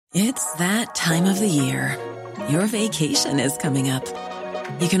It's that time of the year. Your vacation is coming up.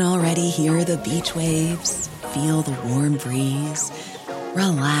 You can already hear the beach waves, feel the warm breeze,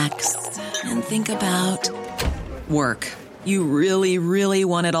 relax, and think about work. You really, really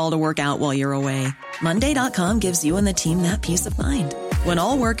want it all to work out while you're away. Monday.com gives you and the team that peace of mind. When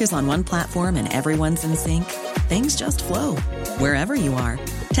all work is on one platform and everyone's in sync, things just flow. Wherever you are,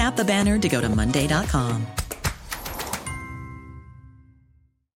 tap the banner to go to Monday.com.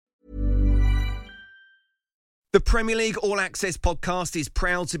 The Premier League All Access podcast is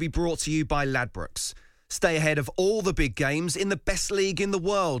proud to be brought to you by Ladbrokes. Stay ahead of all the big games in the best league in the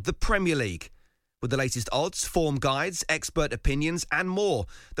world, the Premier League. With the latest odds, form guides, expert opinions and more,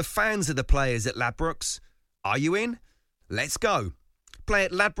 the fans are the players at Ladbrokes. Are you in? Let's go. Play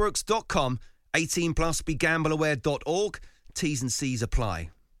at ladbrokes.com, 18 plus, begambleaware.org. T's and C's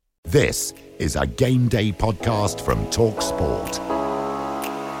apply. This is a Game Day podcast from TalkSport.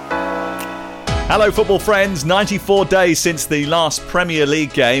 Hello football friends, 94 days since the last Premier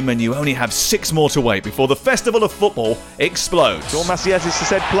League game and you only have 6 more to wait before the festival of football explodes. Dawn Macias has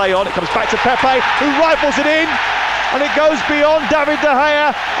said play on, it comes back to Pepe who rifles it in and it goes beyond David De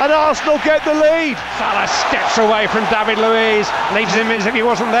Gea and Arsenal get the lead. Salah steps away from David Luiz, leaves him as if he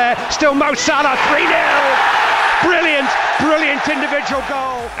wasn't there, still Mo Salah, 3-0. Brilliant individual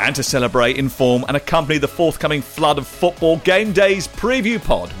goal. And to celebrate, inform and accompany the forthcoming flood of football, Game Day's preview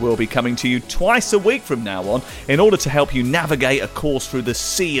pod will be coming to you twice a week from now on in order to help you navigate a course through the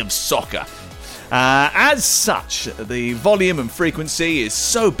sea of soccer. As such, the volume and frequency is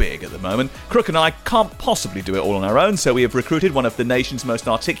so big at the moment, Crook and I can't possibly do it all on our own, so we have recruited one of the nation's most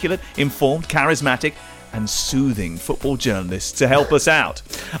articulate, informed, charismatic and soothing football journalists to help us out.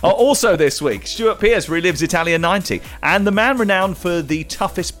 Also this week, Stuart Pearce relives Italia 90, and the man renowned for the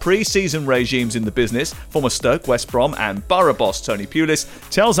toughest pre-season regimes in the business, former Stoke, West Brom and Borough boss Tony Pulis,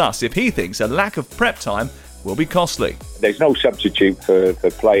 tells us if he thinks a lack of prep time will be costly. There's no substitute for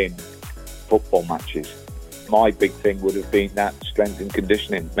playing football matches. My big thing would have been that strength and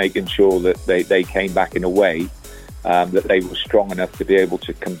conditioning, making sure that they came back in a way that they were strong enough to be able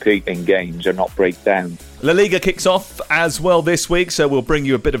to compete in games and not break down. La Liga kicks off as well this week, so we'll bring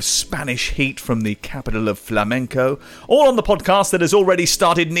you a bit of Spanish heat from the capital of flamenco. All on the podcast that has already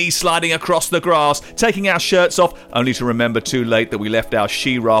started knee-sliding across the grass, taking our shirts off, only to remember too late that we left our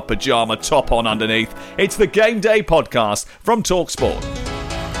She-Ra pyjama top on underneath. It's the Game Day podcast from TalkSport.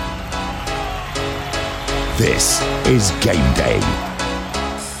 This is Game Day.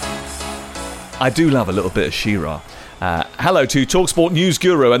 I do love a little bit of She-Ra. Hello to TalkSport news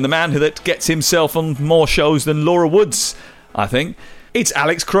guru and the man that gets himself on more shows than Laura Woods, I think. It's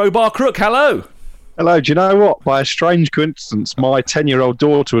Alex Crowbar Crook. Hello. Hello. Do you know what? By a strange coincidence, my 10-year-old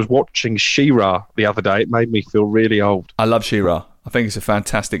daughter was watching She-Ra the other day. It made me feel really old. I love She-Ra. I think it's a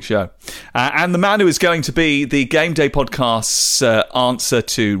fantastic show. And the man who is going to be the Game Day podcast's answer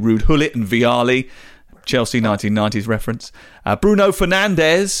to Ruud Gullit and Vialli, Chelsea 1990s reference, Bruno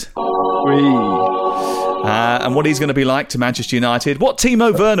Fernandes. And what he's going to be like to Manchester United. What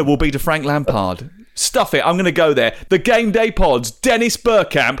Timo Werner will be to Frank Lampard. Stuff it, I'm going to go there. The Game Day Pod's Dennis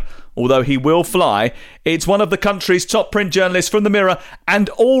Bergkamp, although he will fly. It's one of the country's top print journalists from the Mirror and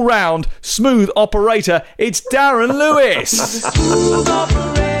all-round smooth operator. It's Darren Lewis.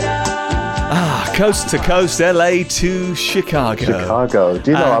 Coast to coast, LA to Chicago.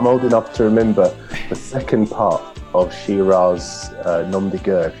 Do you know I'm old enough to remember the second part of She-Ra's nom de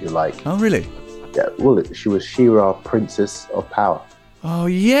guerre, if you like. Oh, really? Yeah, well, she was She-Ra, Princess of Power. Oh,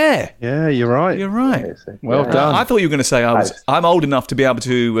 yeah. Yeah, you're right. You're right. Yeah, well done. I thought you were going to say I'm old enough to be able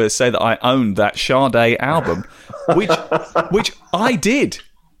to say that I owned that Sade album, which I did.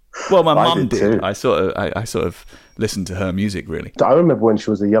 Well, my mum did. I sort of listened to her music, really. I remember when she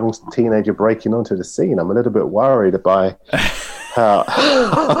was a young teenager breaking onto the scene. I'm a little bit worried about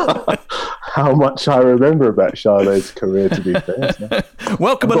how much I remember about Sade's career, to be fair. So.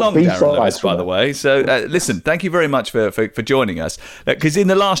 Welcome along, Darren Lewis, by the way. So, listen, thank you very much for joining us. Because in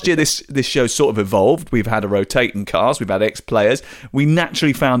the last year, this show sort of evolved. We've had a rotating cast. We've had ex-players. We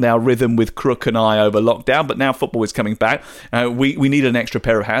naturally found our rhythm with Crook and I over lockdown, but now football is coming back. We need an extra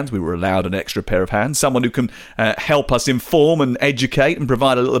pair of hands. We were allowed an extra pair of hands. Someone who can help us inform and educate and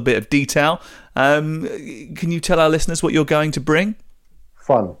provide a little bit of detail. Can you tell our listeners what you're going to bring?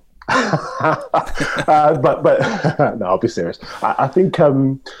 Fun. but no, I'll be serious. I think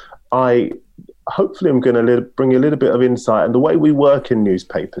hopefully I'm going to bring a little bit of insight and the way we work in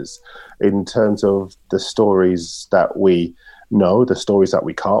newspapers in terms of the stories that we know, the stories that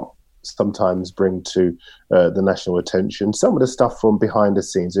we can't sometimes bring to the national attention, some of the stuff from behind the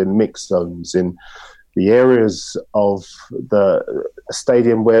scenes in mixed zones, in the areas of the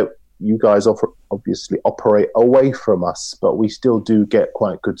stadium where you guys obviously operate away from us, but we still do get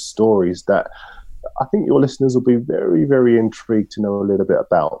quite good stories that I think your listeners will be very, very intrigued to know a little bit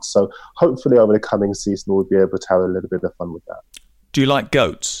about. So hopefully over the coming season, we'll be able to have a little bit of fun with that. Do you like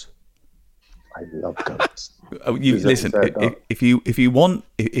goats? I love goats. Listen, if you want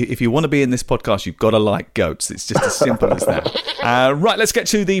to be in this podcast, you've got to like goats. It's just as simple as that. Right, let's get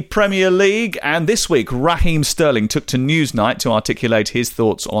to the Premier League. And this week, Raheem Sterling took to Newsnight to articulate his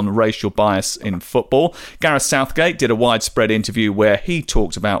thoughts on racial bias in football. Gareth Southgate did a widespread interview where he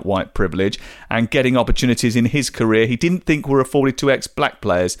talked about white privilege and getting opportunities in his career he didn't think were afforded to ex-black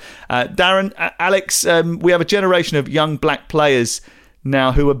players. Darren, Alex, we have a generation of young black players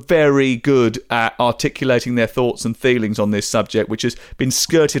now who are very good at articulating their thoughts and feelings on this subject, which has been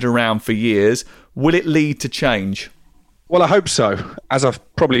skirted around for years. Will it lead to change? Well, I hope so. As I've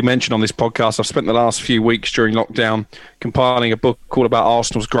probably mentioned on this podcast, I've spent the last few weeks during lockdown compiling a book called about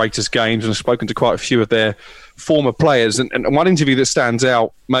Arsenal's greatest games, and I've spoken to quite a few of their former players. And one interview that stands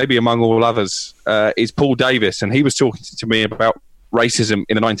out, maybe among all others, is Paul Davis. And he was talking to me about racism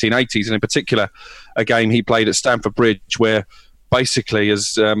in the 1980s, and in particular, a game he played at Stamford Bridge where basically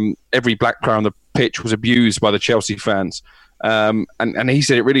as every black player on the pitch was abused by the Chelsea fans. And he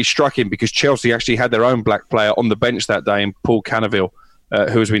said it really struck him because Chelsea actually had their own black player on the bench that day in Paul Cannaville,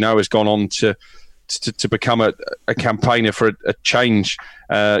 who, as we know, has gone on to become a campaigner for a change,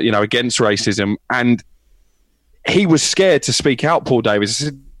 against racism. And he was scared to speak out, Paul Davis. He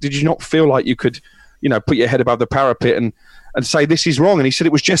said, did you not feel like you could, put your head above the parapet and say this is wrong? And he said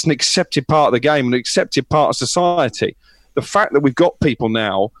it was just an accepted part of the game, an accepted part of society. The fact that we've got people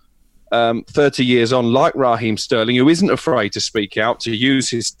now, 30 years on, like Raheem Sterling, who isn't afraid to speak out, to use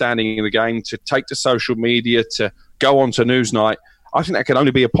his standing in the game, to take to social media, to go on to Newsnight, I think that can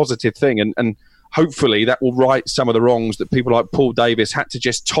only be a positive thing. And hopefully that will right some of the wrongs that people like Paul Davis had to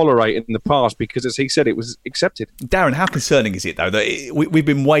just tolerate in the past because, as he said, it was accepted. Darren, how concerning is it, though, that we've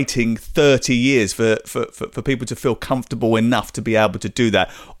been waiting 30 years for people to feel comfortable enough to be able to do that?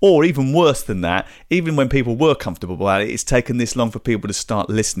 Or even worse than that, even when people were comfortable about it, it's taken this long for people to start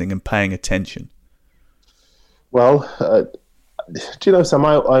listening and paying attention? Well, do you know, Sam,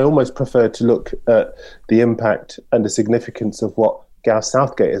 I almost prefer to look at the impact and the significance of what Gareth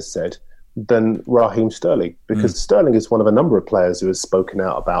Southgate has said than Raheem Sterling, because Sterling is one of a number of players who has spoken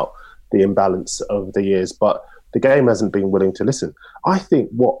out about the imbalance over the years, but the game hasn't been willing to listen. I think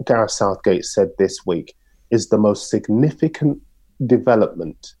what Gareth Southgate said this week is the most significant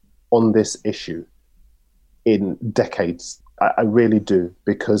development on this issue in decades. I really do,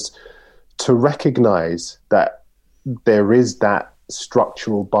 because to recognise that there is that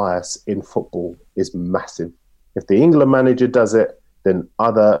structural bias in football is massive. If the England manager does it, then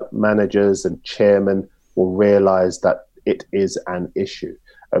other managers and chairmen will realise that it is an issue.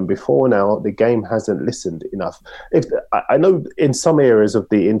 And before now, the game hasn't listened enough. I know in some areas of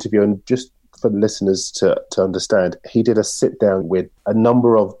the interview, and just for the listeners to understand, he did a sit down with a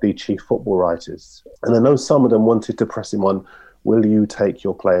number of the chief football writers. And I know some of them wanted to press him on, will you take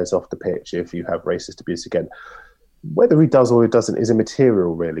your players off the pitch if you have racist abuse again? Whether he does or he doesn't is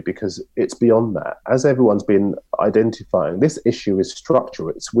immaterial, really, because it's beyond that. As everyone's been identifying, this issue is structural.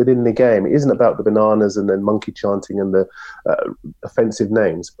 It's within the game. It isn't about the bananas and then monkey chanting and the offensive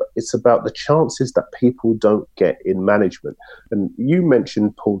names, but it's about the chances that people don't get in management. And you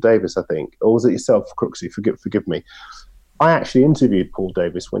mentioned Paul Davis, I think, or was it yourself, Crooksy? Forgive me. I actually interviewed Paul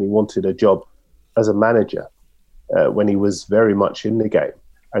Davis when he wanted a job as a manager, when he was very much in the game,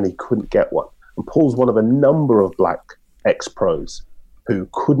 and he couldn't get one. And Paul's one of a number of black ex-pros who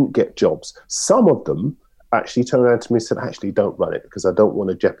couldn't get jobs. Some of them actually turned around to me and said, actually, don't run it because I don't want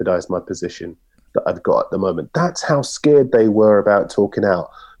to jeopardise my position that I've got at the moment. That's how scared they were about talking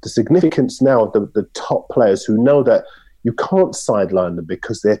out. The significance now of the top players who know that you can't sideline them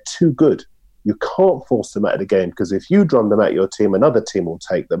because they're too good. You can't force them out of the game because if you drum them out your team, another team will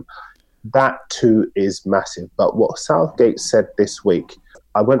take them. That too is massive. But what Southgate said this week,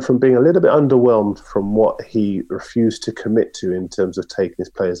 I went from being a little bit underwhelmed from what he refused to commit to in terms of taking his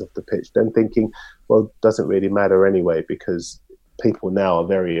players off the pitch, then thinking, well, it doesn't really matter anyway because people now are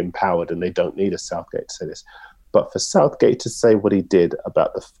very empowered and they don't need a Southgate to say this. But for Southgate to say what he did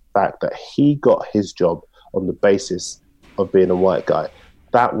about the fact that he got his job on the basis of being a white guy,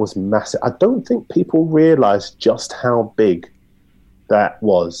 that was massive. I don't think people realise just how big that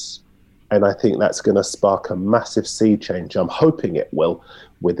was. And I think that's going to spark a massive sea change. I'm hoping it will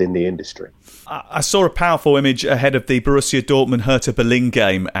within the industry. I saw a powerful image ahead of the Borussia Dortmund Hertha Berlin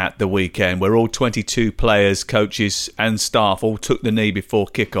game at the weekend where all 22 players, coaches and staff all took the knee before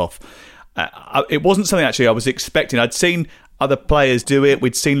kickoff. It wasn't something actually I was expecting. I'd seen other players do it.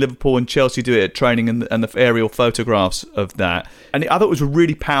 We'd seen Liverpool and Chelsea do it at training and the aerial photographs of that. And I thought it was a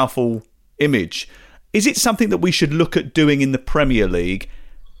really powerful image. Is it something that we should look at doing in the Premier League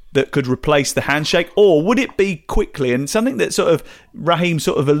that could replace the handshake? Or would it be quickly, and something that sort of Raheem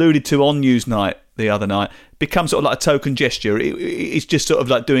sort of alluded to on Newsnight the other night, become sort of like a token gesture? It's just sort of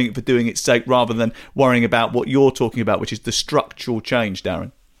like doing it for doing its sake rather than worrying about what you're talking about, which is the structural change,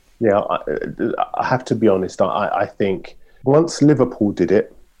 Darren. Yeah, I have to be honest. I think once Liverpool did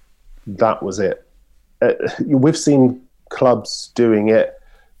it, that was it. We've seen clubs doing it.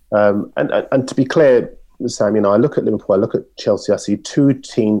 And to be clear, Sam, I look at Liverpool, I look at Chelsea, I see two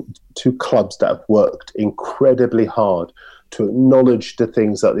clubs that have worked incredibly hard to acknowledge the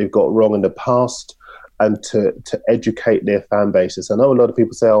things that they've got wrong in the past and to educate their fan bases. I know a lot of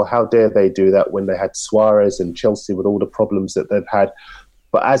people say, oh, how dare they do that when they had Suarez and Chelsea with all the problems that they've had.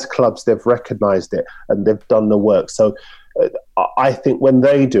 But as clubs, they've recognised it and they've done the work. So I think when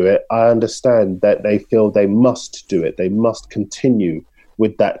they do it, I understand that they feel they must do it. They must continue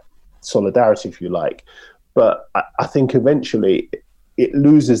with that solidarity, if you like. But I think eventually it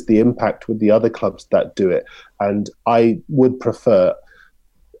loses the impact with the other clubs that do it. And I would prefer,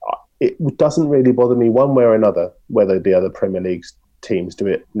 it doesn't really bother me one way or another whether the other Premier League teams do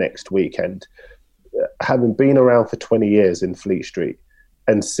it next weekend. Having been around for 20 years in Fleet Street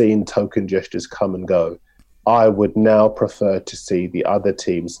and seen token gestures come and go, I would now prefer to see the other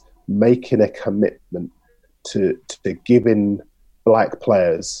teams making a commitment to giving black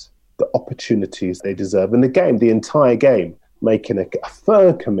players the opportunities they deserve in the game, the entire game, making a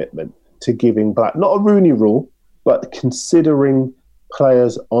firm commitment to giving black, not a Rooney rule, but considering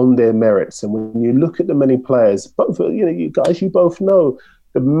players on their merits. And when you look at the many players, both, you guys, you both know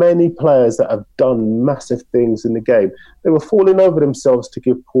the many players that have done massive things in the game. They were falling over themselves to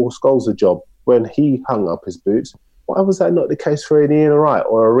give Paul Scholes a job when he hung up his boots. Why was that not the case for an Ian Wright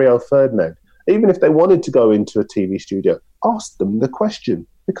or a Rio Ferdinand? Even if they wanted to go into a TV studio, ask them the question.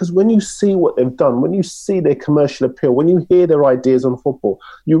 Because when you see what they've done, when you see their commercial appeal, when you hear their ideas on football,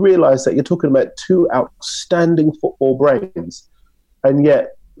 you realise that you're talking about two outstanding football brains. And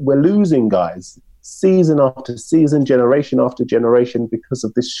yet we're losing guys season after season, generation after generation, because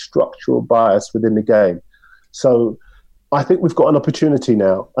of this structural bias within the game. So I think we've got an opportunity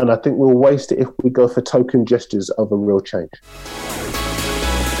now, and I think we'll waste it if we go for token gestures of a real change.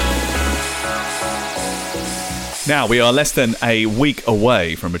 Now, we are less than a week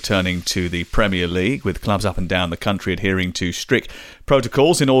away from returning to the Premier League, with clubs up and down the country adhering to strict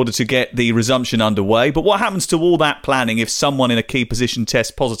protocols in order to get the resumption underway. But what happens to all that planning if someone in a key position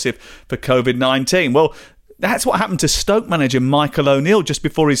tests positive for COVID-19? Well, that's what happened to Stoke manager Michael O'Neill just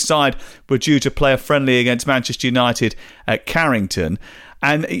before his side were due to play a friendly against Manchester United at Carrington.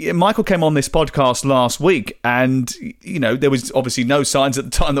 And Michael came on this podcast last week, and there was obviously no signs at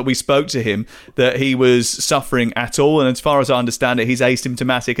the time that we spoke to him that he was suffering at all. And as far as I understand it, he's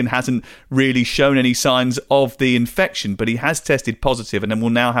asymptomatic and hasn't really shown any signs of the infection. But he has tested positive, and then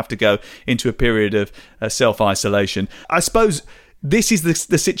will now have to go into a period of self-isolation. I suppose this is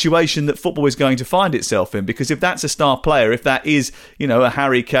the situation that football is going to find itself in, because if that's a star player, if that is, a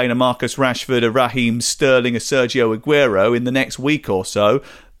Harry Kane, a Marcus Rashford, a Raheem Sterling, a Sergio Aguero in the next week or so,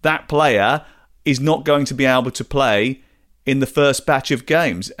 that player is not going to be able to play in the first batch of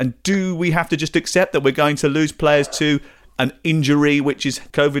games. And do we have to just accept that we're going to lose players to an injury, which is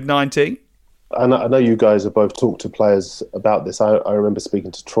COVID-19? And I know you guys have both talked to players about this. I remember speaking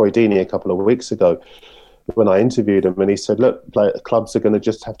to Troy Deeney a couple of weeks ago when I interviewed him, and he said, look, clubs are going to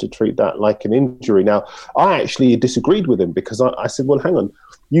just have to treat that like an injury. Now, I actually disagreed with him, because I said, well, hang on,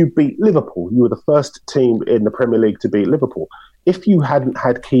 you beat Liverpool. You were the first team in the Premier League to beat Liverpool. If you hadn't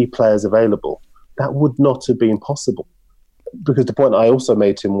had key players available, that would not have been possible. Because the point I also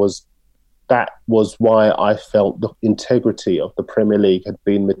made to him was that was why I felt the integrity of the Premier League had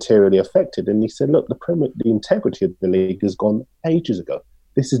been materially affected. And he said, look, the integrity of the league has gone ages ago.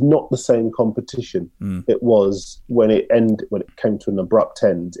 This is not the same competition it was when it came to an abrupt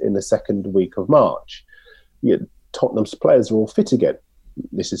end in the second week of March. Tottenham's players are all fit again.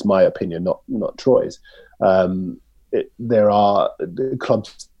 This is my opinion, not Troy's. There are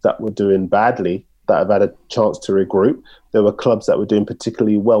clubs that were doing badly that have had a chance to regroup. There were clubs that were doing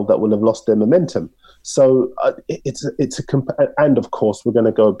particularly well that will have lost their momentum. So and of course we're going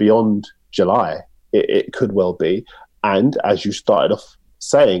to go beyond July. It could well be. And as you started off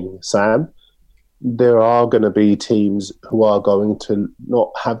saying, Sam, there are going to be teams who are going to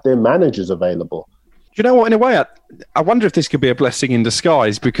not have their managers available. You know what, in a way, I wonder if this could be a blessing in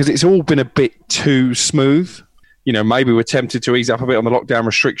disguise, because it's all been a bit too smooth. maybe we're tempted to ease up a bit on the lockdown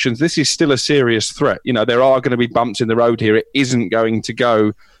restrictions. This is still a serious threat. There are going to be bumps in the road here. It isn't going to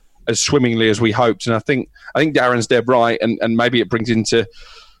go as swimmingly as we hoped. And I think Darren's dead right. And maybe it brings into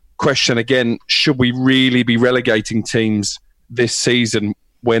question again, should we really be relegating teams this season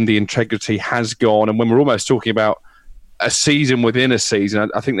when the integrity has gone? And when we're almost talking about a season within a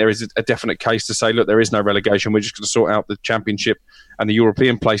season, I think there is a definite case to say, look, there is no relegation. We're just going to sort out the Championship and the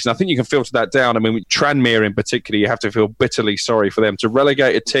European place. And I think you can filter that down. I mean, with Tranmere in particular, you have to feel bitterly sorry for them to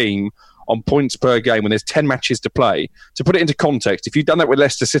relegate a team on points per game when there's 10 matches to play. To put it into context, if you'd done that with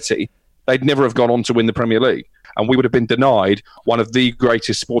Leicester City, they'd never have gone on to win the Premier League. And we would have been denied one of the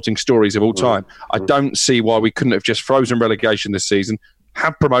greatest sporting stories of all time. I don't see why we couldn't have just frozen relegation this season,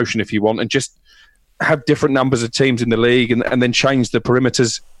 have promotion if you want, and just have different numbers of teams in the league and then change the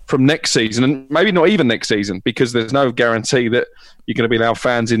perimeters from next season, and maybe not even next season, because there's no guarantee that you're going to be allowed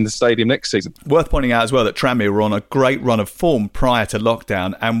fans in the stadium next season. Worth pointing out as well that Tranmere were on a great run of form prior to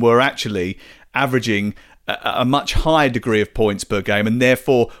lockdown and were actually averaging a much higher degree of points per game, and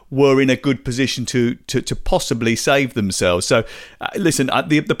therefore were in a good position to possibly save themselves. So, listen,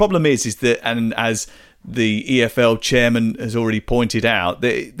 the problem is that, and as the EFL chairman has already pointed out,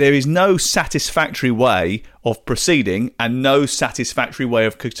 there is no satisfactory way of proceeding and no satisfactory way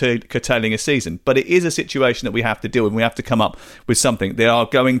of curtailing a season. But it is a situation that we have to deal with. We have to come up with something. There are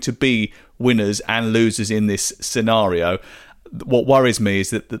going to be winners and losers in this scenario. What worries me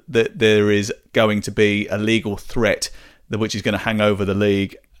is that there is going to be a legal threat which is going to hang over the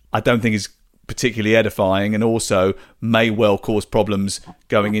league. I don't think is particularly edifying, and also may well cause problems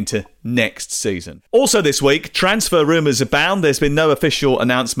going into next season. Also this week, transfer rumours abound. There's been no official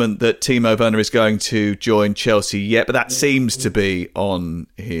announcement that Timo Werner is going to join Chelsea yet, but that seems to be on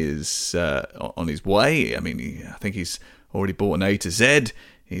his way. I mean, I think he's already bought an A to Z.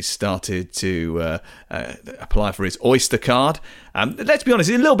 He's started to apply for his Oyster card. Let's be honest,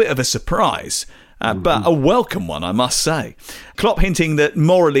 it's a little bit of a surprise. But a welcome one, I must say. Klopp hinting that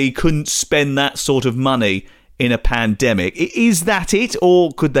morally couldn't spend that sort of money in a pandemic. Is that it?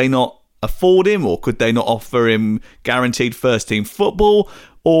 Or could they not afford him? Or could they not offer him guaranteed first-team football?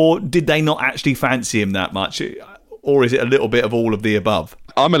 Or did they not actually fancy him that much? Or is it a little bit of all of the above?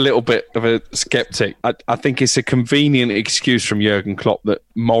 I'm a little bit of a sceptic. I think it's a convenient excuse from Jurgen Klopp that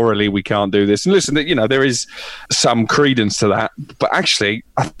morally we can't do this. And listen, there is some credence to that. But actually,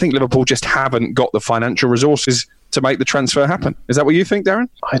 I think Liverpool just haven't got the financial resources to make the transfer happen. Is that what you think, Darren?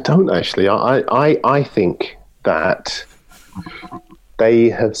 I don't actually. I think that they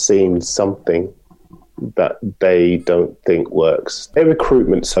have seen something that they don't think works. Their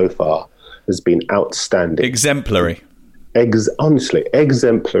recruitment so far has been outstanding. Exemplary. Honestly,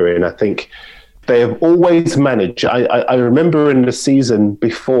 exemplary. And I think they have always managed. I remember in the season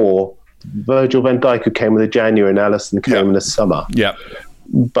before, Virgil van Dijk, who came in the January, and Alisson came in the summer. Yeah.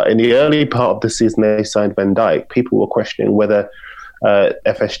 But in the early part of the season, they signed Van Dijk. People were questioning whether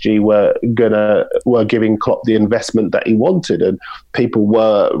FSG were giving Klopp the investment that he wanted, and people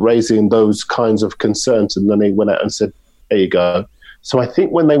were raising those kinds of concerns. And then they went out and said, "There you go." So I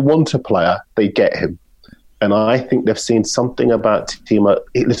think when they want a player, they get him. And I think they've seen something about Timo.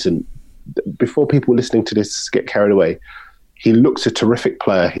 Listen, before people listening to this get carried away, he looks a terrific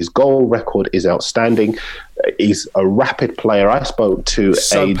player. His goal record is outstanding. He's a rapid player. I spoke to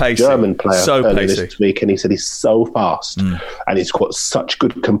a German player earlier this week, and he said he's so fast and he's got such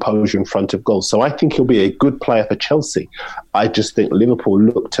good composure in front of goal. So I think he'll be a good player for Chelsea. I just think Liverpool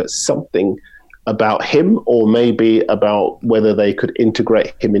looked at something about him, or maybe about whether they could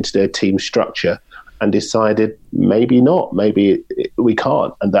integrate him into their team structure, and decided maybe not, maybe we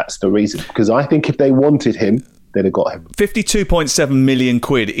can't. And that's the reason. Because I think if they wanted him, they'd have got him. 52.7 million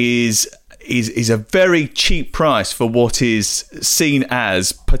quid is a very cheap price for what is seen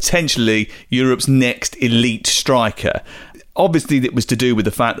as potentially Europe's next elite striker. Obviously, it was to do with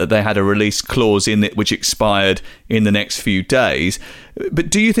the fact that they had a release clause in it which expired in the next few days. But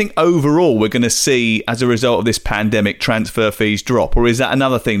do you think overall we're going to see, as a result of this pandemic, transfer fees drop? Or is that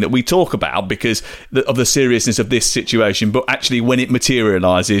another thing that we talk about because of the seriousness of this situation? But actually, when it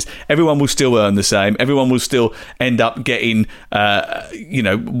materialises, everyone will still earn the same. Everyone will still end up getting,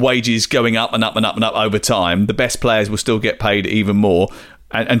 wages going up and up and up and up over time. The best players will still get paid even more.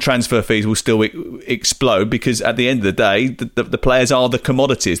 And transfer fees will still explode because at the end of the day, the players are the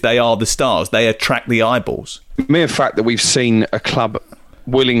commodities. They are the stars. They attract the eyeballs. The mere fact that we've seen a club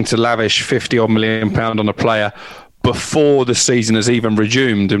willing to lavish £50 million on a player before the season has even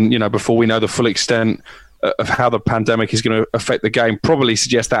resumed, and before we know the full extent of how the pandemic is going to affect the game, probably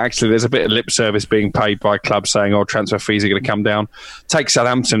suggests that actually there's a bit of lip service being paid by clubs saying, transfer fees are going to come down. Take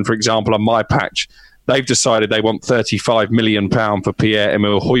Southampton, for example, on my patch. they've decided they want £35 million for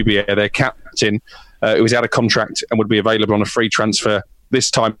Pierre-Emile Højbjerg, their captain, who is out of contract and would be available on a free transfer this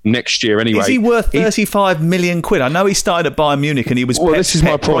time next year anyway. Is he worth 35 million quid? I know he started at Bayern Munich and he was this is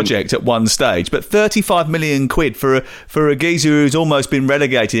my project at one stage, but 35 million quid for a geezer who's almost been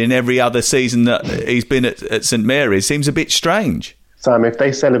relegated in every other season that he's been at St Mary's seems a bit strange. Sam, if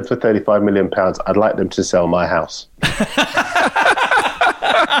they sell him for £35 million, I'd like them to sell my house.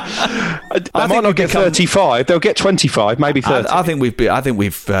 They might not get 35. They'll get 25, maybe 30. I think we've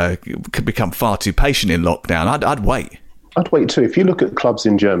become far too patient in lockdown. I'd wait. I'd wait too. If you look at clubs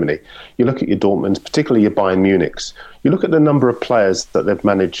in Germany, you look at your Dortmunds, particularly your Bayern Munichs, you look at the number of players that they've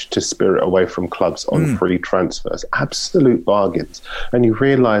managed to spirit away from clubs on free transfers, absolute bargains. And you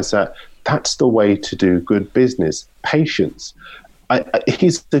realise that that's the way to do good business. Patience.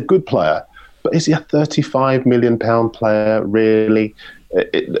 He's a good player, but is he a £35 million player, really?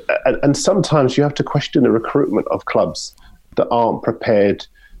 And sometimes you have to question the recruitment of clubs that aren't prepared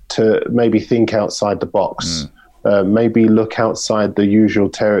to maybe think outside the box. Maybe look outside the usual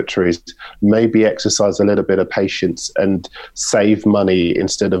territories, maybe exercise a little bit of patience and save money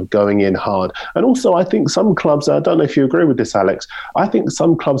instead of going in hard. And also, I think some clubs, I don't know if you agree with this, Alex, I think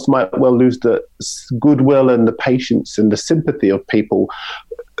some clubs might well lose the goodwill and the patience and the sympathy of people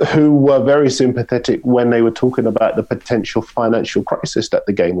who were very sympathetic when they were talking about the potential financial crisis that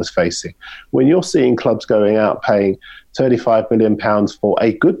the game was facing. When you're seeing clubs going out paying £35 million for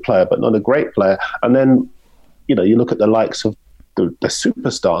a good player but not a great player, and then you look at the likes of the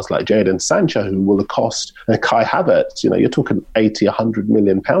superstars like Jadon Sancho, who will cost, and Kai Havertz, you're talking 80, 100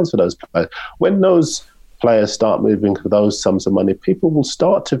 million pounds for those players. When those players start moving for those sums of money, people will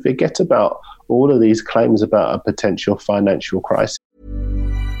start to forget about all of these claims about a potential financial crisis.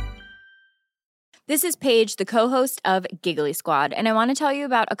 This is Paige, the co-host of Giggly Squad, and I want to tell you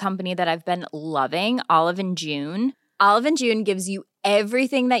about a company that I've been loving, Olive & June. Olive & June gives you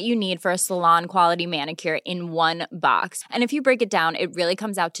everything that you need for a salon-quality manicure in one box. And if you break it down, it really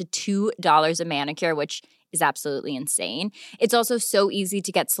comes out to $2 a manicure, which is absolutely insane. It's also so easy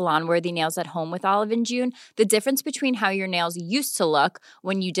to get salon-worthy nails at home with Olive & June. The difference between how your nails used to look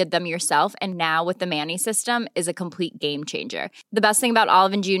when you did them yourself and now with the Mani system is a complete game changer. The best thing about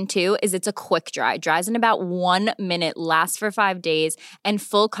Olive & June, too, is it's a quick dry. Dries in about 1 minute, lasts for 5 days, and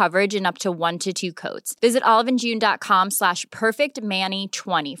full coverage in up to 1 to 2 coats. Visit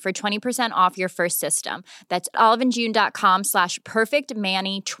oliveandjune.com/perfectmani20 for 20% off your first system. That's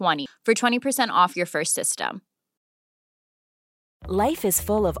oliveandjune.com/perfectmani20 for 20% off your first system. Life is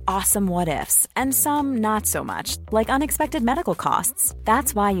full of awesome what-ifs, and some not so much, like unexpected medical costs.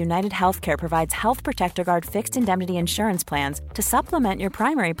 That's why United Healthcare provides Health Protector Guard fixed indemnity insurance plans to supplement your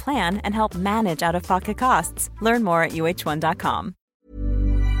primary plan and help manage out-of-pocket costs. Learn more at uh1.com.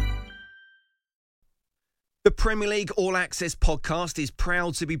 The Premier League All Access podcast is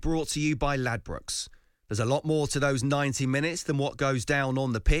proud to be brought to you by Ladbrokes. There's a lot more to those 90 minutes than what goes down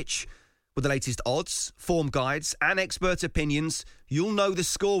on the pitch. With the latest odds, form guides and expert opinions, you'll know the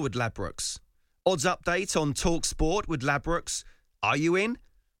score with Ladbrokes. Odds update on TalkSport with Ladbrokes. Are you in?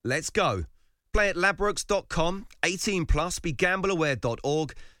 Let's go. Play at ladbrokes.com, 18 plus,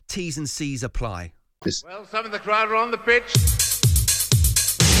 begambleaware.org. T's and C's apply. Well, some of the crowd are on the pitch.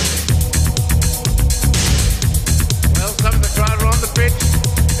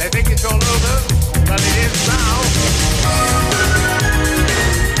 They think it's all over, but it is now.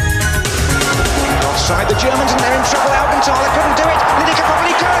 Offside the Germans and they're in trouble. Augenthaler couldn't do it. Lineker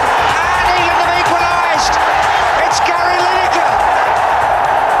probably could. And England have equalised. It's Gary Lineker.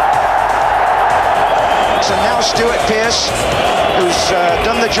 So now Stuart Pearce, who's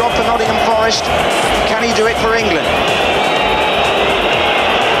done the job for Nottingham Forest. Can he do it for England?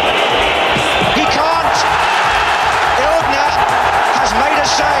 He can't. Ilgner has made a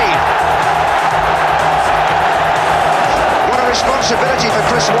save. What a responsibility for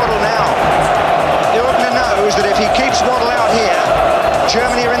Chris Waddle now. Ilgner knows that if he keeps Waddle out here,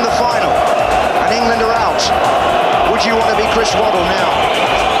 Germany are in the final and England are out. Would you want to be Chris Waddle now?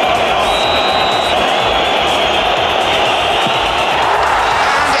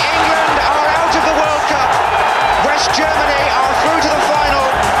 And England are out of the World Cup. West Germany are through to the final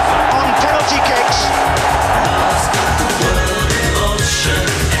on penalty kicks.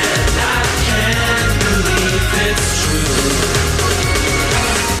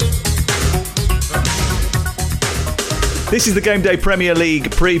 This is the Game Day Premier League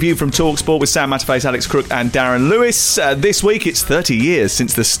preview from TalkSport with Sam Matterface, Alex Crook and Darren Lewis. This week it's 30 years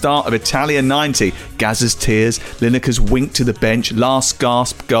since the start of Italia 90. Gazza's tears, Lineker's wink to the bench, last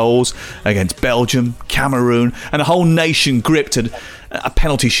gasp goals against Belgium, Cameroon, and a whole nation gripped at a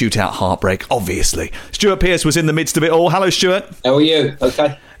penalty shootout heartbreak, obviously. Stuart Pearce was in the midst of it all. Hello, Stuart. How are you?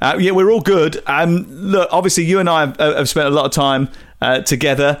 Okay. Yeah, we're all good. Look, obviously you and I have spent a lot of time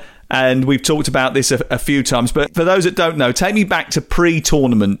together, and we've talked about this a few times. But for those that don't know, take me back to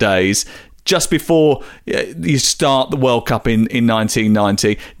pre-tournament days, just before you start the World Cup in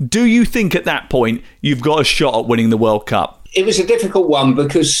 1990. Do you think at that point you've got a shot at winning the World Cup? It was a difficult one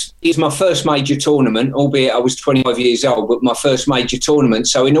because it was my first major tournament, albeit I was 25 years old, but my first major tournament.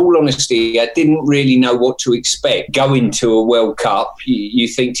 So in all honesty, I didn't really know what to expect going to a World Cup. You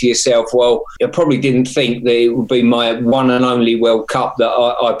think to yourself, well, I probably didn't think that it would be my one and only World Cup that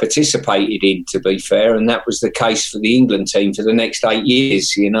I participated in, to be fair. And that was the case for the England team for the next 8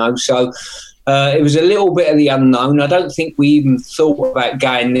 years, you know. So it was a little bit of the unknown. I don't think we even thought about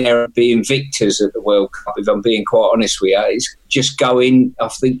going there and being victors at the World Cup, if I'm being quite honest with you. It's just going, I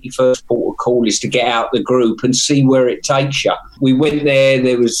think your first port of call is to get out the group and see where it takes you. We went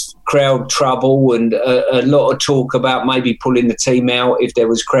there was crowd trouble and a lot of talk about maybe pulling the team out if there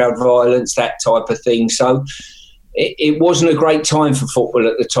was crowd violence, that type of thing. So it wasn't a great time for football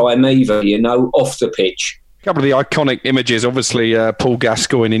at the time either, you know, off the pitch. A couple of the iconic images, obviously Paul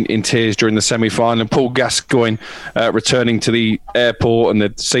Gascoigne in tears during the semi-final, and Paul Gascoigne returning to the airport, and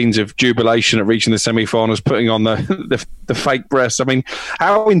the scenes of jubilation at reaching the semi-finals, putting on the fake breasts. I mean,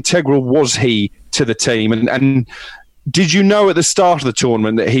 how integral was he to the team? And did you know at the start of the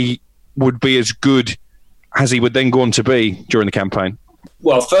tournament that he would be as good as he would then go on to be during the campaign?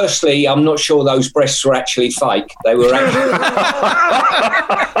 Well, firstly, I'm not sure those breasts were actually fake. They were actually...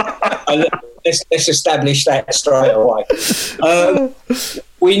 Let's establish that straight away.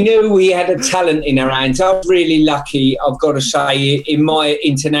 We knew we had a talent in our hands. I was really lucky, I've got to say, in my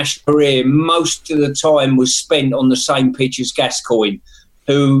international career, most of the time was spent on the same pitch as Gascoigne,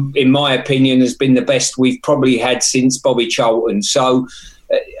 who, in my opinion, has been the best we've probably had since Bobby Charlton. So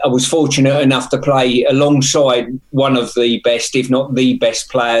I was fortunate enough to play alongside one of the best, if not the best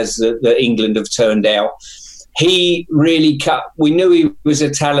players that England have turned out. He really we knew he was a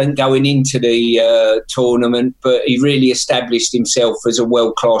talent going into the tournament, but he really established himself as a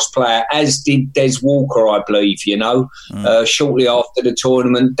world-class player, as did Des Walker, I believe, you know. Shortly after the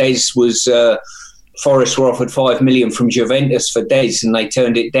tournament, Des was... Forest were offered $5 million from Juventus for Des, and they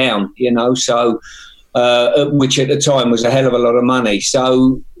turned it down, you know, so... which at the time was a hell of a lot of money.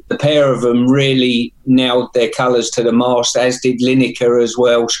 So the pair of them really nailed their colours to the mast, as did Lineker as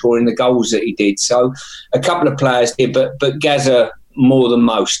well, scoring the goals that he did. So a couple of players did, but Gazza more than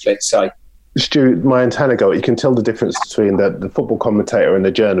most, let's say. Stu, my antenna go, you can tell the difference between the football commentator and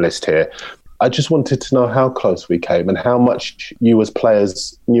the journalist here. I just wanted to know how close we came and how much you as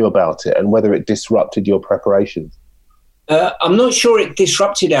players knew about it and whether it disrupted your preparations. I'm not sure it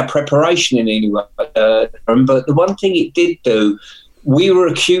disrupted our preparation in any way, but the one thing it did do, we were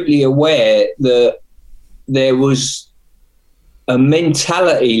acutely aware that there was a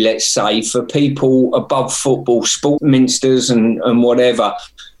mentality, let's say, for people above football, sport ministers and whatever.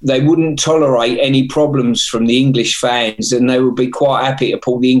 They wouldn't tolerate any problems from the English fans, and they would be quite happy to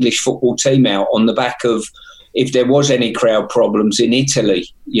pull the English football team out on the back of if there was any crowd problems in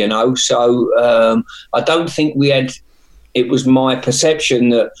Italy, you know. So I don't think we had... It was my perception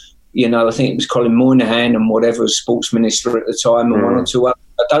that, you know, I think it was Colin Moynihan and whatever was sports minister at the time and one or two others.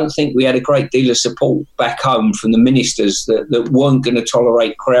 I don't think we had a great deal of support back home from the ministers that weren't going to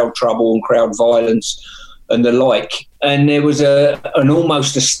tolerate crowd trouble and crowd violence and the like. And there was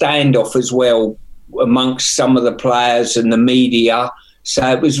almost a standoff as well amongst some of the players and the media. So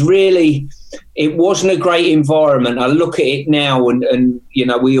it was really... It wasn't a great environment. I look at it now and you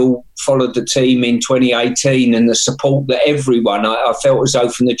know, we all followed the team in 2018 and the support that everyone, I felt as though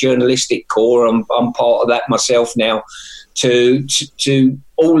from the journalistic corps, I'm part of that myself now, to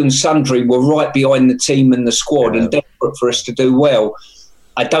all and sundry were right behind the team and the squad and desperate for us to do well.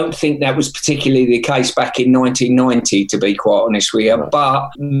 I don't think that was particularly the case back in 1990, to be quite honest with you. But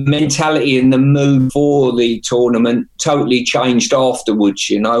mentality and the mood for the tournament totally changed afterwards,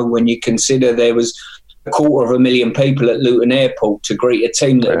 you know, when you consider there was 250,000 people at Luton Airport to greet a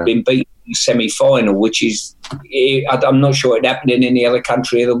team that had been beaten in the semi-final, which is, I'm not sure it happened in any other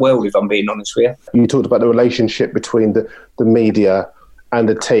country of the world, if I'm being honest with you. You talked about the relationship between the media and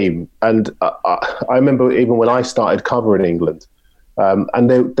the team. And I remember even when I started covering England, and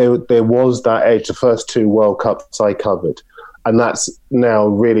there was that edge. The first two World Cups I covered, And that's now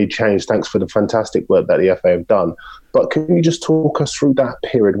really changed, thanks for the fantastic work that the FA have done. But can you just talk us through that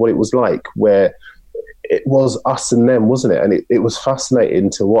period, what it was like, where it was us and them, wasn't it? And it was fascinating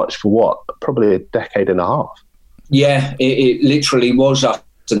to watch for probably a decade and a half. Yeah, it literally was us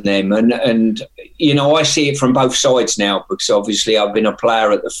and them. And you know, I see it from both sides now, because obviously I've been a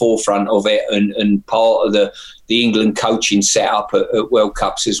player at the forefront of it and part of the England coaching setup at World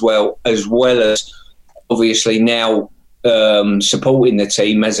Cups as well as obviously now supporting the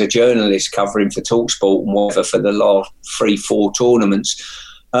team as a journalist covering for TalkSport and whatever for the last 3-4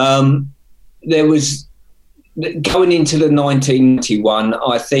 tournaments. There was, going into the 1991,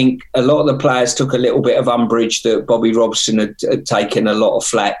 I think a lot of the players took a little bit of umbrage that Bobby Robson had taken a lot of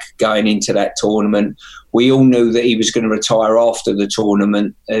flack going into that tournament. We all knew that he was going to retire after the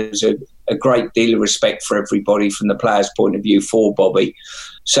tournament. There was a great deal of respect for everybody from the players' point of view for Bobby.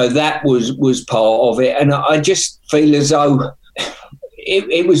 So that was part of it. And I just feel as though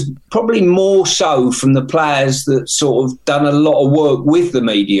it was probably more so from the players that sort of done a lot of work with the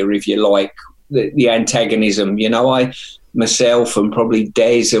media, if you like, the antagonism. You know, myself and probably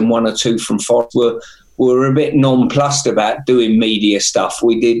Des and one or two from Forest were a bit nonplussed about doing media stuff.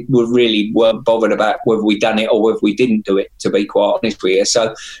 We really weren't bothered about whether we done it or whether we didn't do it, to be quite honest with you.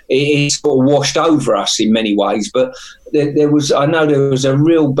 So it sort of washed over us in many ways. But I know there was a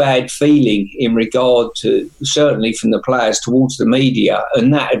real bad feeling in regard to, certainly from the players towards the media,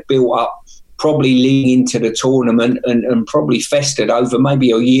 and that had built up probably leading into the tournament and probably festered over maybe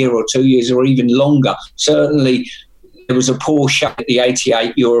a year or 2 years or even longer. Certainly there was a poor show at the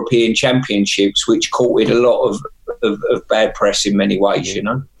 88 European Championships, which courted a lot of bad press in many ways, you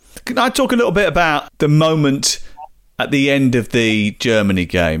know. Can I talk a little bit about the moment at the end of the Germany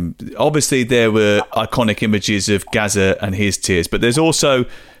game? Obviously, there were iconic images of Gazza and his tears, but there's also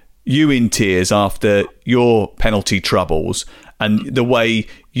you in tears after your penalty troubles and the way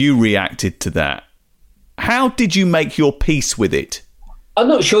you reacted to that. How did you make your peace with it? I'm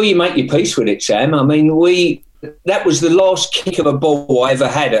not sure you make your peace with it, Sam. I mean, that was the last kick of a ball I ever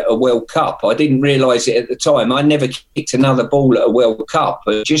had at a World Cup. I didn't realise it at the time. I never kicked another ball at a World Cup.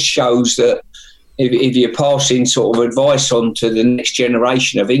 It just shows that if you're passing sort of advice on to the next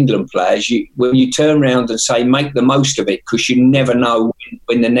generation of England players, when you turn around and say, make the most of it, because you never know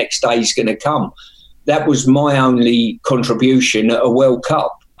when the next day is going to come. That was my only contribution at a World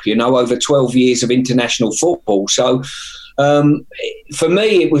Cup, you know, over 12 years of international football. So for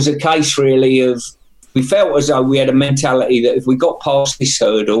me, it was a case really of, we felt as though we had a mentality that if we got past this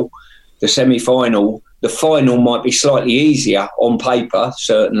hurdle, the semi-final, the final might be slightly easier on paper,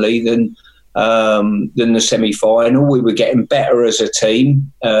 certainly, than the semi-final. We were getting better as a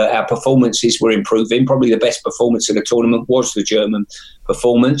team. Our performances were improving. Probably the best performance of the tournament was the German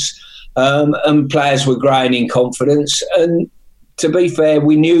performance. And players were growing in confidence. And to be fair,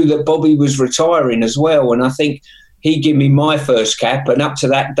 we knew that Bobby was retiring as well. And I think he gave me my first cap. And up to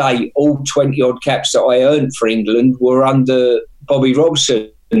that day, all 20-odd caps that I earned for England were under Bobby Robson.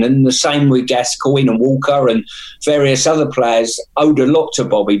 And the same with Gascoigne and Walker and various other players owed a lot to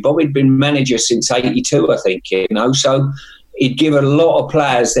Bobby. Bobby'd been manager since 82, I think, you know. So he'd given a lot of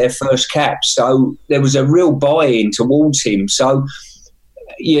players their first caps. So there was a real buy-in towards him. So,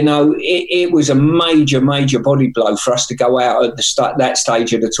 you know, it was a major, major body blow for us to go out at that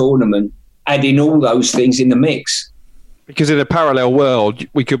stage of the tournament, adding all those things in the mix. Because in a parallel world,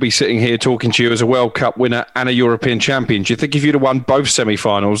 we could be sitting here talking to you as a World Cup winner and a European champion. Do you think if you'd have won both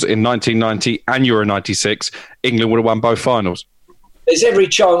semi-finals in 1990 and Euro 96, England would have won both finals? There's every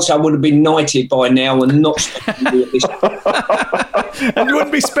chance I would have been knighted by now and not spending this. And you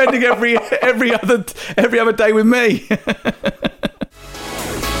wouldn't be spending every other day with me.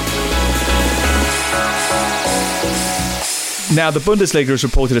 Now, the Bundesliga has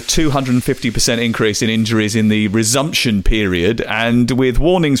reported a 250% increase in injuries in the resumption period, and with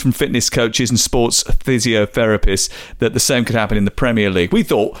warnings from fitness coaches and sports physiotherapists that the same could happen in the Premier League. We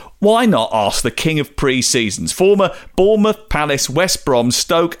thought, why not ask the king of pre-seasons, former Bournemouth, Palace, West Brom,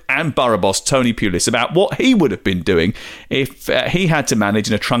 Stoke and Borough boss Tony Pulis, about what he would have been doing if he had to manage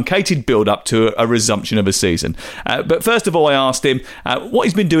a truncated build-up to a resumption of a season. But first of all, I asked him what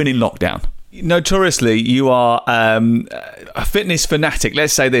he's been doing in lockdown. Notoriously, you are a fitness fanatic.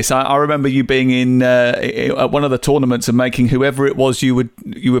 Let's say this. I remember you being in at one of the tournaments and making whoever it was you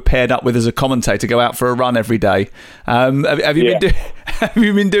were paired up with as a commentator go out for a run every day. Have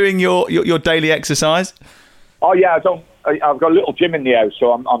you been doing your daily exercise? Oh yeah, I've got a little gym in the house,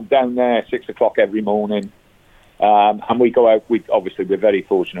 so I'm down there 6 o'clock every morning, and we go out. We're very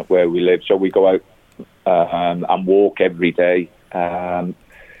fortunate where we live, so we go out and walk every day.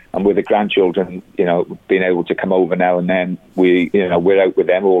 And with the grandchildren, being able to come over now and then, we're out with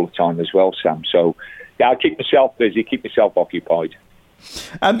them all the time as well, Sam. So, yeah, I keep myself busy, keep myself occupied.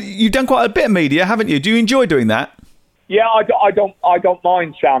 You've done quite a bit of media, haven't you? Do you enjoy doing that? Yeah, I don't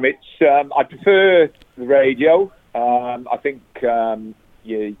mind, Sam. It's I prefer the radio. I think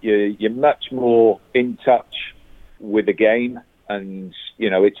you're much more in touch with the game, and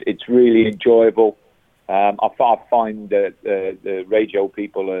it's really enjoyable. I find that the radio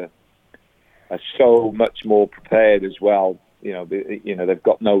people are so much more prepared as well. They've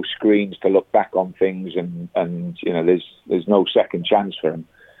got no screens to look back on things, and there's no second chance for them.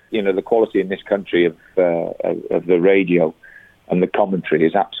 The quality in this country of the radio and the commentary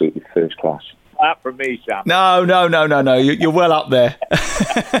is absolutely first class. That from me, Sam. No. You're well up there.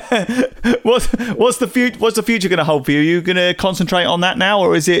 What's the future going to hold for you? Are you going to concentrate on that now,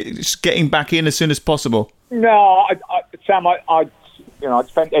 or is it just getting back in as soon as possible? No, Sam. I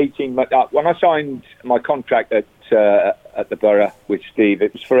spent 18 months when I signed my contract at the Borough with Steve.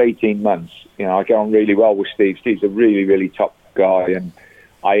 It was for 18 months. I get on really well with Steve. Steve's a really, really top guy, and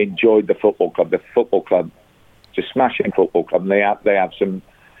I enjoyed the football club. The football club, just smashing football club. And they have some.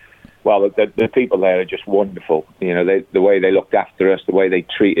 Well, the people there are just wonderful. The way they looked after us, the way they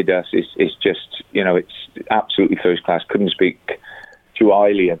treated us is just, it's absolutely first class. Couldn't speak too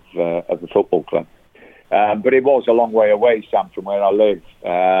highly of the football club. But it was a long way away, Sam, from where I live.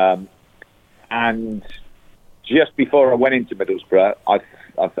 And just before I went into Middlesbrough,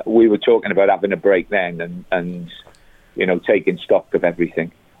 we were talking about having a break then and taking stock of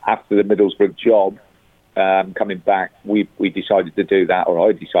everything. After the Middlesbrough job, coming back, we decided to do that, or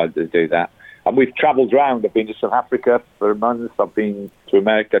I decided to do that. And we've travelled around. I've been to South Africa for a month. I've been to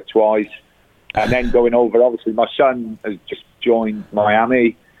America twice. And then going over, obviously, my son has just joined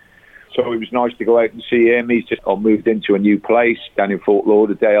Miami. So it was nice to go out and see him. He's just moved into a new place down in Fort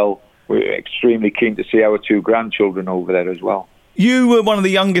Lauderdale. We're extremely keen to see our two grandchildren over there as well. You were one of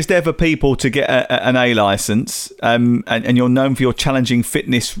the youngest ever people to get an A licence, and you're known for your challenging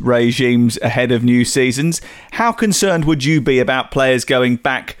fitness regimes ahead of new seasons. How concerned would you be about players going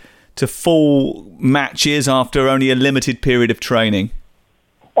back to full matches after only a limited period of training?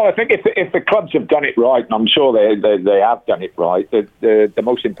 Well, I think if the clubs have done it right, and I'm sure they have done it right, the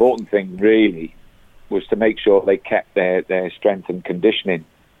most important thing really was to make sure they kept their strength and conditioning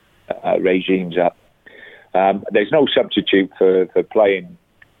regimes up. There's no substitute for playing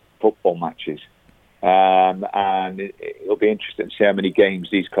football matches, and it'll be interesting to see how many games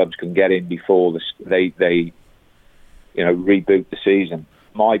these clubs can get in before they reboot the season.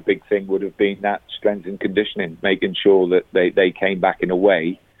 My big thing would have been that strength and conditioning, making sure that they came back in a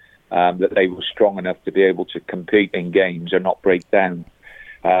way that they were strong enough to be able to compete in games and not break down.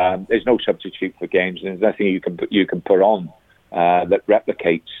 There's no substitute for games, and there's nothing you can put on that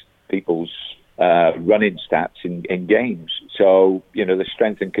replicates people's running stats in games. So, the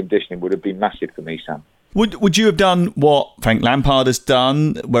strength and conditioning would have been massive for me, Sam. Would you have done what Frank Lampard has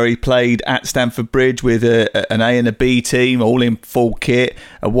done, where he played at Stamford Bridge with an A and a B team, all in full kit,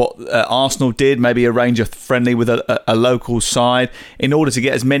 what Arsenal did, maybe arrange a friendly with a local side, in order to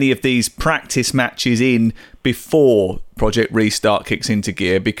get as many of these practice matches in before Project Restart kicks into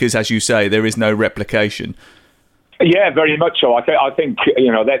gear? Because, as you say, there is no replication. Yeah, very much so. I think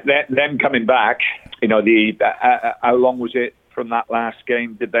them coming back. How long was it from that last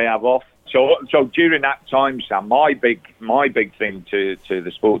game? Did they have off? So during that time, Sam, my big thing to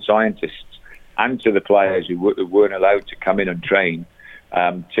the sports scientists and to the players who weren't allowed to come in and train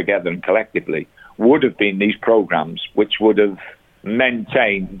together and collectively would have been these programs, which would have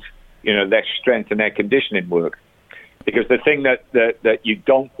maintained their strength and their conditioning work. Because the thing that you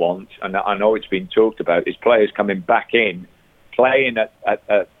don't want, and I know it's been talked about, is players coming back in, playing at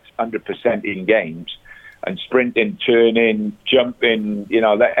 100% in games, and sprinting, turning, jumping,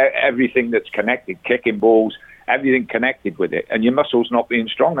 everything that's connected, kicking balls, everything connected with it, and your muscles not being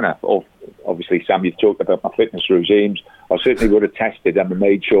strong enough. Or, obviously, Sam, you've talked about my fitness regimes. I certainly would have tested them and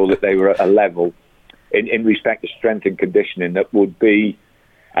made sure that they were at a level in respect to strength and conditioning that would be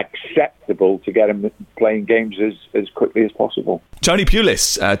acceptable to get them playing games as quickly as possible. Tony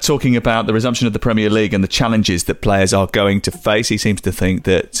Pulis talking about the resumption of the Premier League and the challenges that players are going to face. He seems to think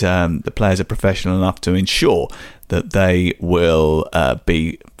that the players are professional enough to ensure that they will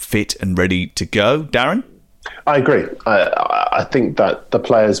be fit and ready to go. Darren? I agree. I think that the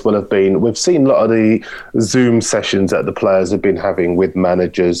players will have been... We've seen a lot of the Zoom sessions that the players have been having with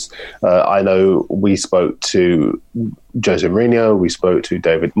managers. I know we spoke to Jose Mourinho, we spoke to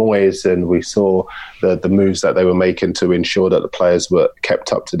David Moyes, and we saw the moves that they were making to ensure that the players were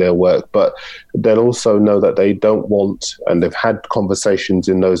kept up to their work. But they'll also know that they don't want, and they've had conversations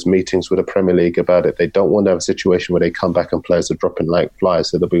in those meetings with the Premier League about it, they don't want to have a situation where they come back and players are dropping like flies,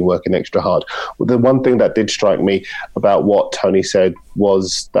 so they've been working extra hard. The one thing that did strike me about what Tony said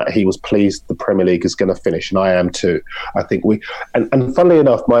was that he was pleased the Premier League is going to finish, and I am too. I think and funnily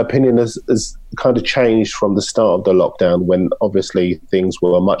enough, my opinion has kind of changed from the start of the lockdown, when obviously things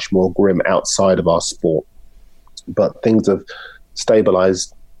were much more grim outside of our sport. But things have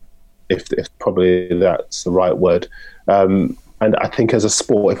stabilised, if probably that's the right word. And I think as a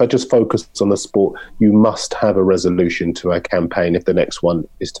sport, if I just focus on the sport, you must have a resolution to a campaign if the next one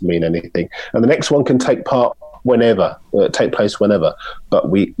is to mean anything. And the next one can take place whenever. But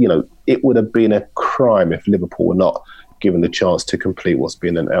it would have been a crime if Liverpool were not given the chance to complete what's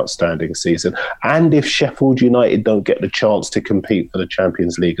been an outstanding season. And if Sheffield United don't get the chance to compete for the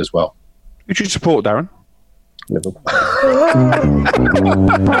Champions League as well. Who do you support, Darren? Liverpool.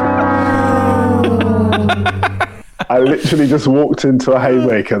 I literally just walked into a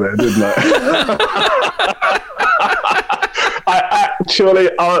haymaker there, didn't I? I actually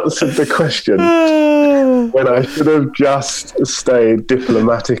answered the question when I should have just stayed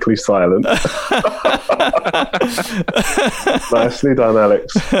diplomatically silent. Nicely done,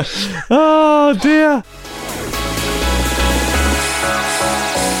 Alex. Oh, dear.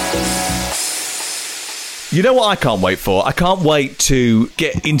 You know what I can't wait for? I can't wait to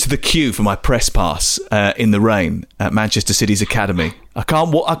get into the queue for my press pass in the rain at Manchester City's academy. I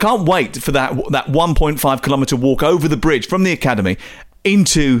can't wait for that 1.5 kilometre walk over the bridge from the academy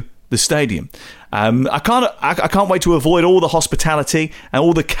into the stadium. I can't wait to avoid all the hospitality and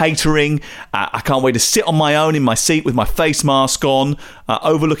all the catering. I can't wait to sit on my own in my seat with my face mask on,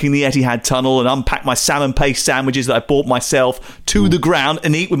 overlooking the Etihad Tunnel, and unpack my salmon paste sandwiches that I bought myself to the ground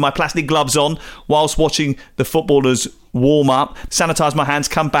and eat with my plastic gloves on whilst watching the footballers warm up, sanitise my hands,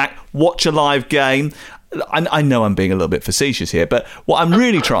 come back, watch a live game. I know I'm being a little bit facetious here, but what I'm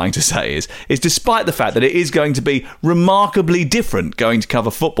really trying to say is despite the fact that it is going to be remarkably different going to cover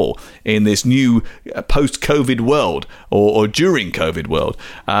football in this new post-COVID world or during COVID world,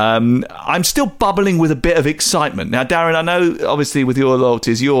 I'm still bubbling with a bit of excitement. Now, Darren, I know obviously with your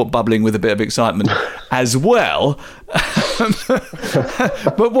loyalties, you're bubbling with a bit of excitement as well.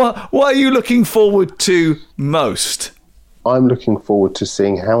 But what are you looking forward to most? I'm looking forward to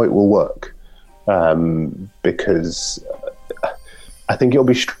seeing how it will work. Because I think it'll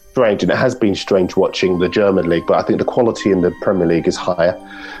be strange, and it has been strange watching the German league, but I think the quality in the Premier League is higher,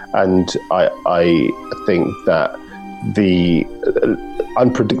 and I think that the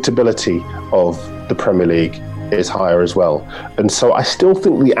unpredictability of the Premier League is higher as well. And so I still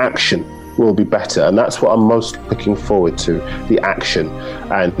think the action will be better, and that's what I'm most looking forward to, the action,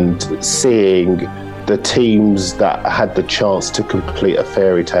 and seeing the teams that had the chance to complete a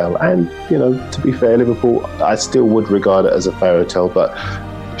fairy tale. And, to be fair, Liverpool, I still would regard it as a fairy tale, but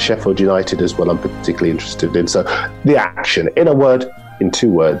Sheffield United as well, I'm particularly interested in. So the action, in 2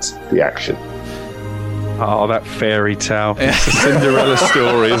 words, the action. Oh, that fairy tale. It's a Cinderella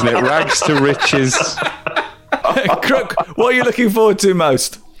story, isn't it? Rags to riches. Crook, what are you looking forward to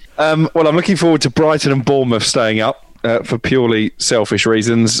most? Well, I'm looking forward to Brighton and Bournemouth staying up. For purely selfish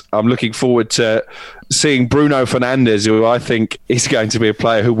reasons. I'm looking forward to seeing Bruno Fernandes, who I think is going to be a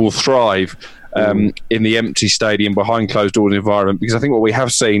player who will thrive in the empty stadium behind closed doors environment, because I think what we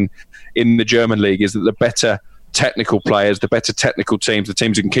have seen in the German league is that the better technical players, the better technical teams, the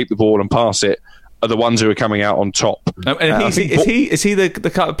teams who can keep the ball and pass it, are the ones who are coming out on top. And is he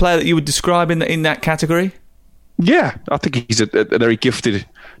the kind of player that you would describe in that category? Yeah, I think he's a very gifted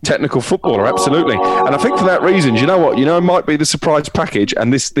technical footballer, absolutely. And I think for that reason, you know what? It might be the surprise package,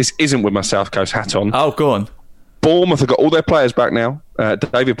 and this isn't with my South Coast hat on. Oh, go on. Bournemouth have got all their players back now.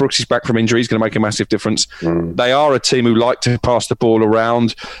 David Brooks is back from injury. He's going to make a massive difference. They are a team who like to pass the ball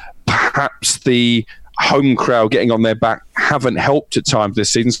around. Perhaps the home crowd getting on their back haven't helped at times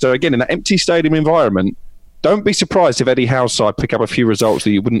this season. So again, in that empty stadium environment, don't be surprised if Eddie Howe's side pick up a few results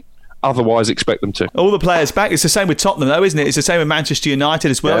that you wouldn't otherwise expect them to. All the players back. It's the same with Tottenham, though, isn't it? It's the same with Manchester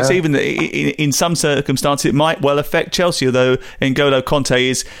United as well. Yeah. It's even in some circumstances it might well affect Chelsea, although N'Golo Conte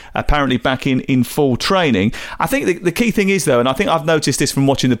is apparently back in full training. I think the key thing is, though, and I think I've noticed this from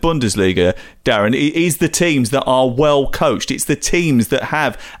watching the Bundesliga, Darren, is the teams that are well coached. It's the teams that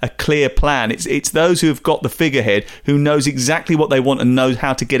have a clear plan. It's those who have got the figurehead, who knows exactly what they want and knows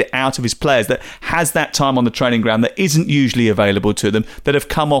how to get it out of his players, that has that time on the training ground that isn't usually available to them, that have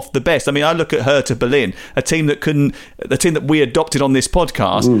come off the bench. best. I mean, I look at Hertha Berlin, the team that we adopted on this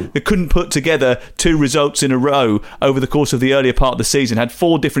podcast, that couldn't put together 2 results in a row over the course of the earlier part of the season, had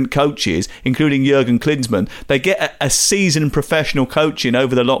 4 different coaches, including Jurgen Klinsmann. They get a seasoned professional coach in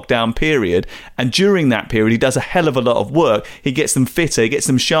over the lockdown period, and during that period, he does a hell of a lot of work. He gets them fitter, he gets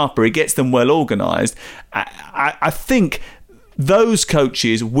them sharper, he gets them well organised. I think those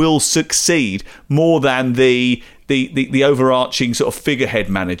coaches will succeed more than the overarching sort of figurehead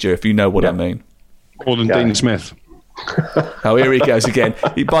manager, if you know what I mean. More than Dean Smith. Oh, here he goes again.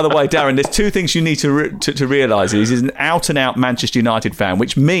 By the way, Darren, there's 2 things you need to realise. He's an out-and-out Manchester United fan,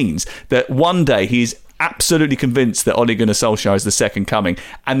 which means that one day he's absolutely convinced that Ole Gunnar Solskjaer is the second coming,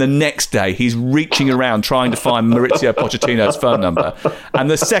 and the next day he's reaching around trying to find Maurizio Pochettino's phone number.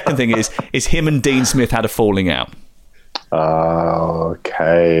 And the second thing is him and Dean Smith had a falling out.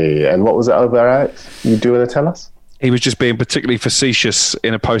 Okay. And what was it over at? You do want to tell us? He was just being particularly facetious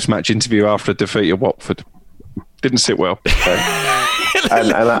in a post-match interview after a defeat at Watford. Didn't sit well. Okay.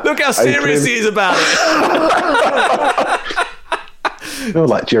 Look how serious he is about it. You're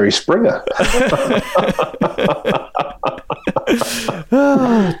like Jerry Springer.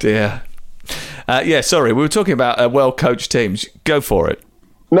 Oh, dear. Sorry, we were talking about well-coached teams. Go for it.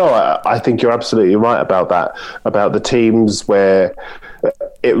 No, I think you're absolutely right about that, about the teams where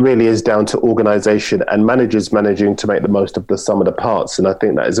it really is down to organisation and managers managing to make the most of the sum of the parts. And I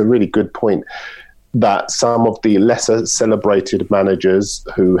think that is a really good point, that some of the lesser celebrated managers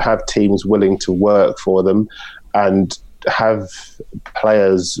who have teams willing to work for them and have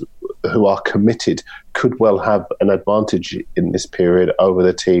players who are committed could well have an advantage in this period over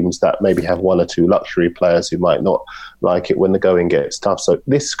the teams that maybe have 1 or 2 luxury players who might not like it when the going gets tough. So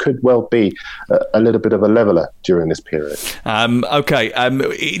this could well be a little bit of a leveller during this period.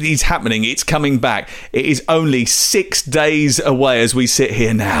 It is happening. It's coming back. It is only 6 days away as we sit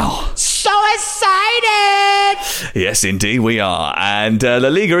here now. So excited! Yes, indeed we are. And La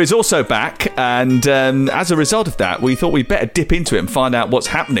Liga is also back. And as a result of that, we thought we'd better dip into it and find out what's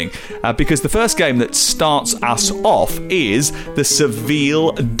happening. Because the first game that starts us off is the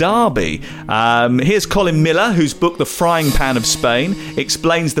Seville derby. Here's Colin Miller, who's booked The Frying Pan of Spain,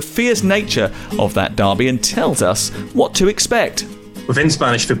 explains the fierce nature of that derby and tells us what to expect. Within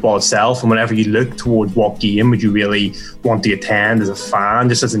Spanish football itself, and whenever you look towards what game would you really want to attend as a fan,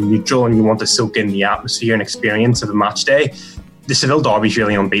 just as a neutral, and you want to soak in the atmosphere and experience of a match day, the Seville derby is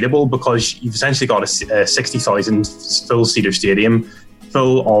really unbeatable, because you've essentially got a 60,000 full-seater stadium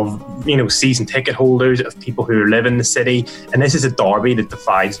full of season ticket holders, of people who live in the city, and this is a derby that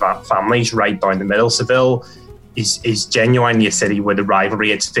divides families right down the middle. Seville is genuinely a city where the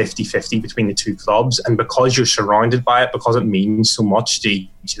rivalry, it's 50-50 between the 2 clubs, and because you're surrounded by it, because it means so much to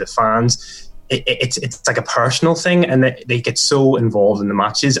each of the fans, it's like a personal thing, and they get so involved in the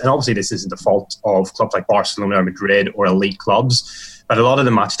matches. And obviously this isn't the fault of clubs like Barcelona or Madrid or elite clubs, but a lot of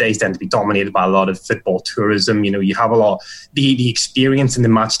the match days tend to be dominated by a lot of football tourism. You have a lot, the experience in the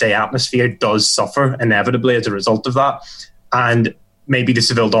match day atmosphere does suffer inevitably as a result of that, and maybe the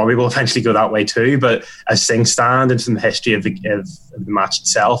Seville derby will eventually go that way too. But as things stand, and from the history of the match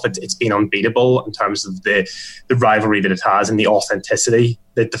itself, it's been unbeatable in terms of the rivalry that it has and the authenticity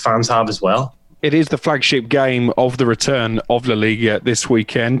that the fans have as well. It is the flagship game of the return of La Liga this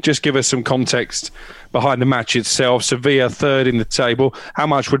weekend. Just give us some context behind the match itself. Sevilla 3rd in the table. How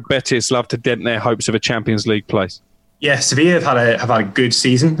much would Betis love to dent their hopes of a Champions League place? Yeah, Sevilla have had a good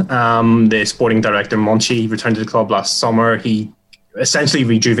season. The sporting director Monchi returned to the club last summer. He essentially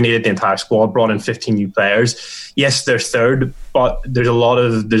rejuvenated the entire squad, brought in 15 new players. Yes, they're 3rd, but there's a lot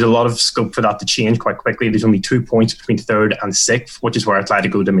of scope for that to change quite quickly. There's only 2 points between 3rd and 6th, which is where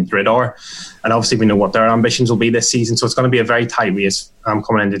Atletico de Madrid are. And obviously we know what their ambitions will be this season, so it's going to be a very tight race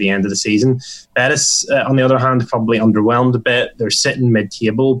coming into the end of the season. Betis, on the other hand, probably underwhelmed a bit. They're sitting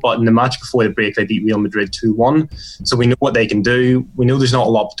mid-table, but in the match before the break, they beat Real Madrid 2-1. So we know what they can do. We know there's not a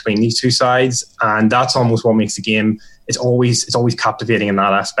lot between these 2 sides, and that's almost what makes the game. It's always captivating in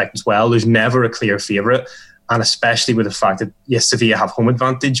that aspect as well. There's never a clear favourite, and especially with the fact that yes, Sevilla have home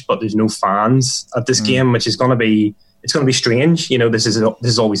advantage, but there's no fans at this game, which is going to be strange. This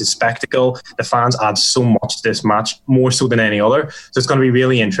is always a spectacle. The fans add so much to this match, more so than any other. So it's going to be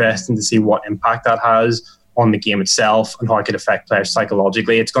really interesting to see what impact that has on the game itself and how it could affect players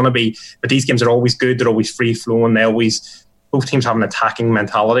psychologically. It's going to be, but these games are always good. They're always free flowing. Both teams have an attacking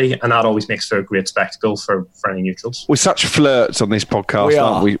mentality, and that always makes for a great spectacle for any neutrals. We're such flirts on this podcast,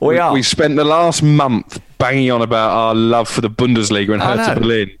 aren't we? We are. We spent the last month banging on about our love for the Bundesliga and Hertha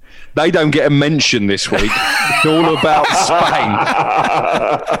Berlin. They don't get a mention this week. It's all about Spain.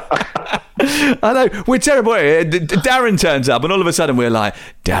 I know, we're terrible. Darren turns up and all of a sudden we're like,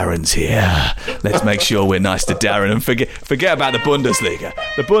 Darren's here. Let's make sure we're nice to Darren and forget about the Bundesliga.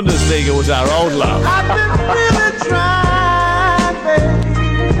 The Bundesliga was our old love. I've been really trying, baby.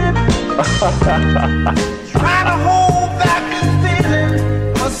 Trying to hold back this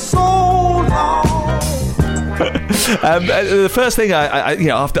feeling for so long. The first thing I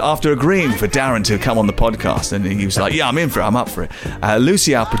after agreeing for Darren to come on the podcast, and he was like, "Yeah, I'm in for it. I'm up for it."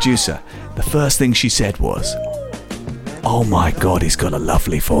 Lucy, our producer, the first thing she said was, "Oh my God, he's got a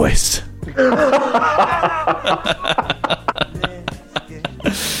lovely voice."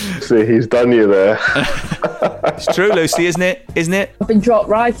 See, he's done you there. It's true, Lucy, isn't it? Isn't it? I've been dropped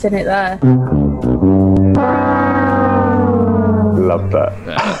right in it there. Love that.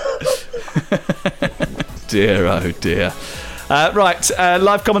 Dear, oh dear.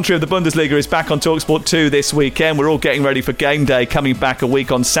 Live commentary of the Bundesliga is back on TalkSport 2 this weekend. We're all getting ready for game day, coming back a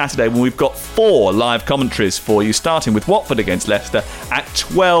week on Saturday when we've got 4 live commentaries for you, starting with Watford against Leicester at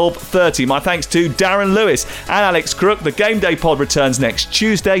 12:30. My thanks to Darren Lewis and Alex Crook. The game day pod returns next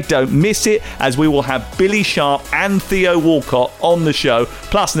Tuesday. Don't miss it, as we will have Billy Sharp and Theo Walcott on the show,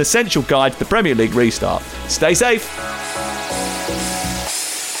 plus an essential guide to the Premier League restart. Stay safe.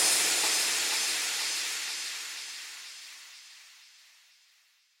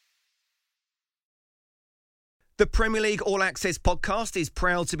 The Premier League All Access podcast is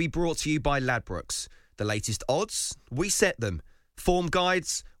proud to be brought to you by Ladbrokes. The latest odds, we set them. Form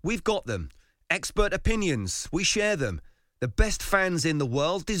guides, we've got them. Expert opinions, we share them. The best fans in the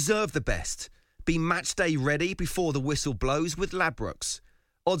world deserve the best. Be match day ready before the whistle blows with Ladbrokes.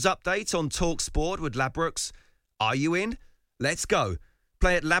 Odds update on TalkSport with Ladbrokes. Are you in? Let's go.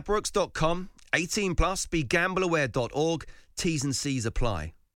 Play at ladbrokes.com. 18+, begambleaware.org. T's and C's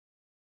apply.